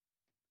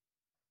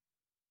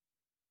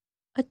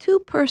A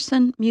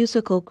two-person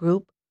musical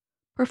group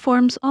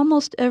performs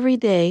almost every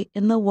day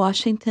in the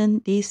Washington,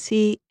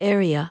 D.C.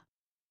 area.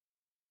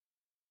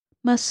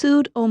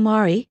 Masood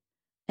Omari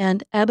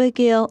and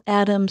Abigail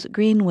Adams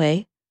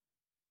Greenway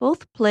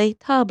both play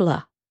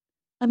tabla,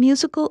 a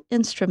musical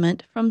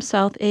instrument from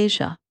South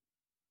Asia,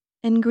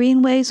 in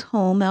Greenway's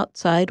home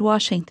outside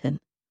Washington.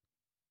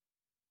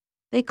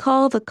 They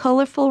call the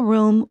colorful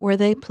room where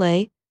they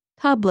play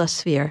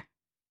Tablasphere,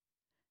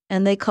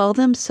 and they call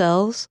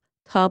themselves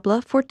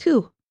Tabla for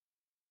Two.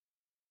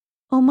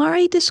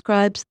 Omari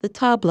describes the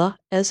tabla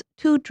as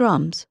two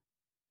drums,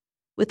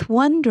 with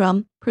one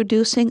drum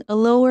producing a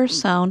lower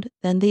sound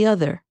than the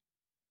other.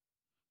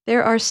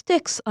 There are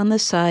sticks on the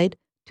side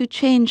to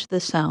change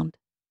the sound.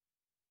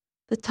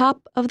 The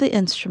top of the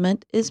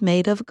instrument is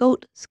made of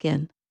goat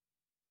skin.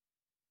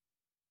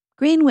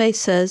 Greenway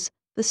says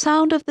the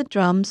sound of the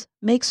drums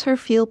makes her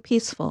feel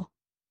peaceful.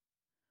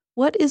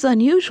 What is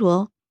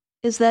unusual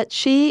is that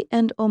she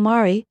and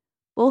Omari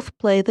both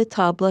play the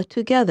tabla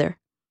together,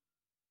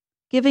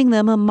 giving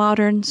them a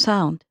modern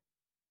sound.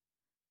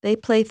 They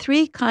play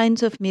three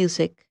kinds of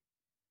music.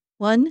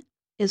 One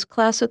is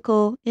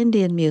classical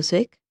Indian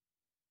music.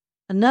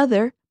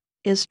 Another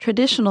is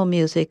traditional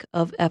music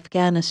of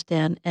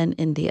Afghanistan and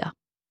India.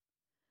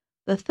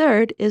 The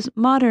third is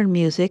modern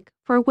music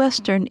for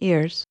Western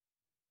ears.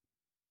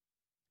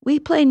 We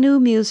play new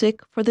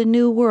music for the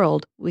new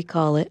world, we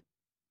call it.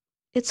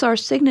 It's our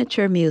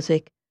signature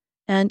music,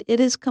 and it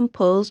is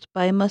composed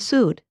by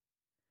Masood.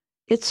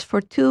 It's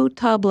for two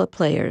tabla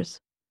players,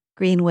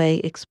 Greenway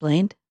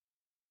explained.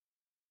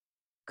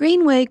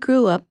 Greenway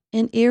grew up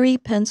in Erie,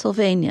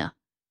 Pennsylvania,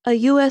 a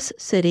U.S.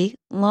 city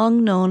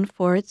long known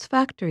for its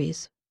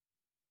factories.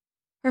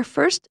 Her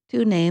first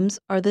two names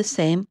are the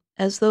same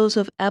as those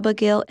of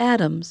Abigail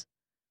Adams,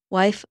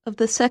 wife of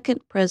the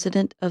second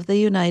President of the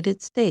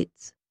United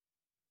States.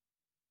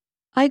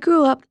 I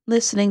grew up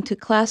listening to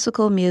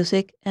classical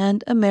music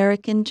and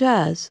American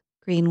jazz,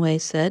 Greenway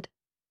said.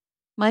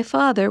 My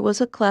father was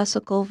a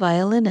classical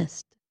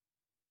violinist.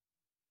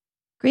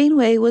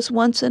 Greenway was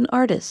once an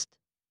artist.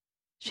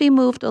 She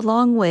moved a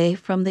long way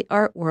from the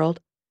art world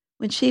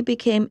when she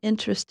became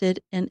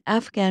interested in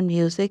Afghan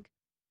music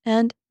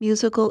and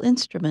musical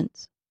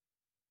instruments.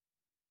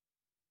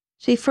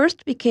 She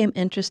first became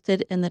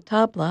interested in the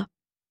tabla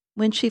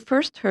when she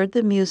first heard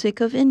the music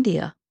of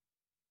India.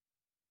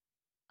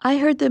 I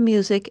heard the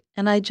music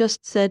and I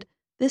just said,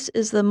 "This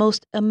is the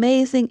most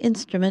amazing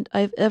instrument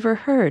I've ever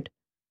heard,"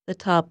 the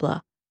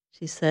tabla,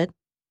 she said,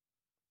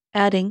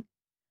 adding,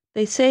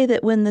 "They say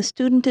that when the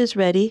student is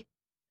ready,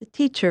 the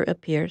teacher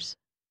appears."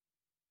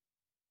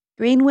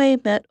 Greenway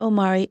met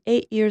Omari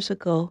 8 years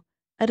ago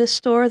at a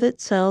store that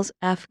sells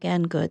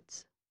Afghan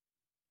goods.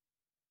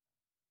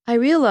 I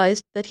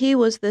realized that he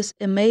was this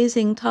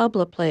amazing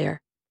tabla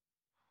player,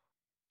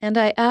 and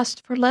I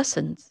asked for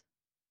lessons.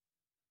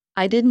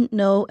 I didn't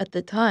know at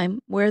the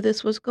time where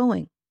this was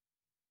going.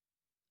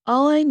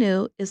 All I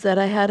knew is that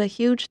I had a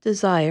huge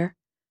desire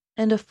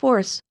and a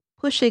force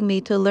pushing me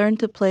to learn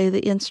to play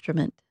the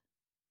instrument.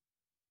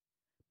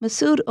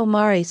 Masood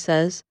Omari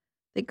says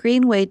that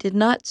Greenway did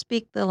not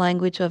speak the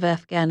language of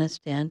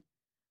Afghanistan,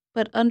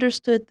 but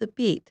understood the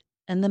beat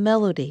and the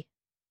melody.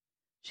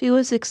 She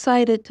was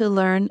excited to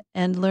learn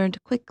and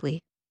learned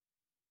quickly.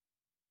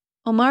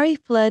 Omari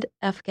fled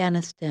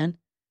Afghanistan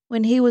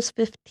when he was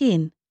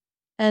 15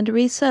 and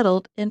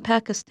resettled in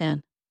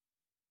Pakistan.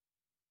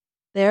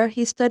 There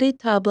he studied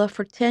tabla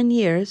for 10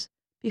 years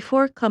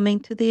before coming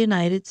to the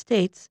United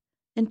States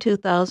in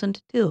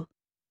 2002.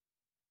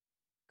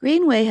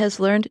 Greenway has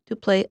learned to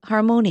play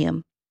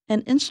harmonium,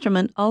 an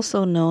instrument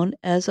also known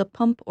as a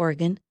pump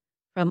organ,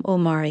 from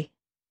Omari.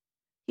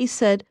 He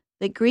said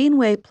that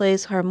Greenway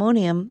plays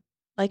harmonium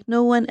like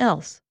no one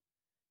else,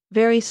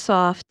 very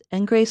soft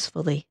and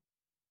gracefully.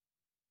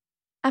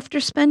 After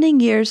spending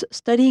years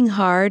studying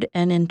hard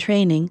and in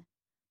training,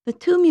 the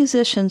two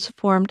musicians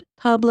formed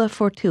Tabla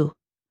for Two.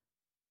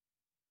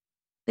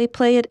 They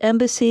play at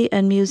embassy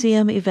and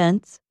museum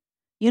events,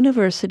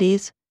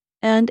 universities,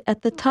 and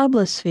at the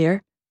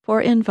Tablasphere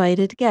for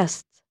invited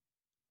guests.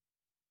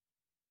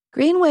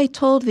 Greenway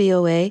told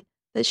VOA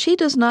that she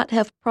does not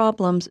have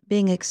problems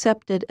being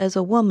accepted as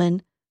a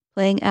woman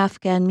playing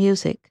Afghan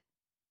music.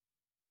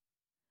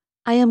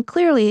 I am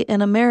clearly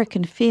an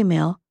American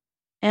female,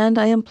 and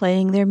I am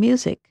playing their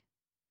music.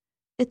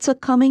 It's a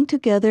coming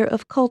together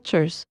of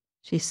cultures,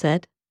 she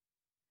said.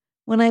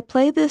 When I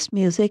play this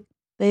music,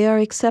 they are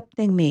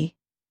accepting me.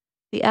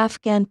 The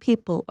Afghan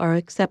people are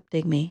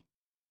accepting me.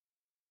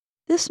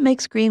 This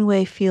makes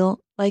Greenway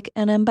feel like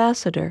an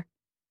ambassador,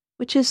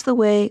 which is the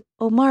way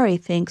Omari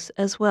thinks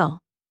as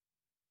well.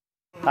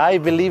 I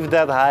believe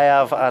that I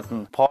have an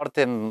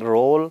important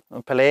role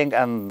in playing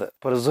and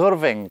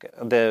preserving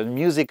the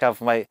music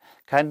of my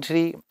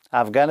country,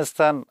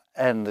 Afghanistan,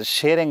 and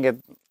sharing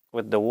it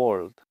with the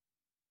world.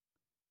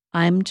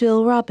 I'm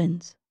Jill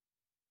Robbins.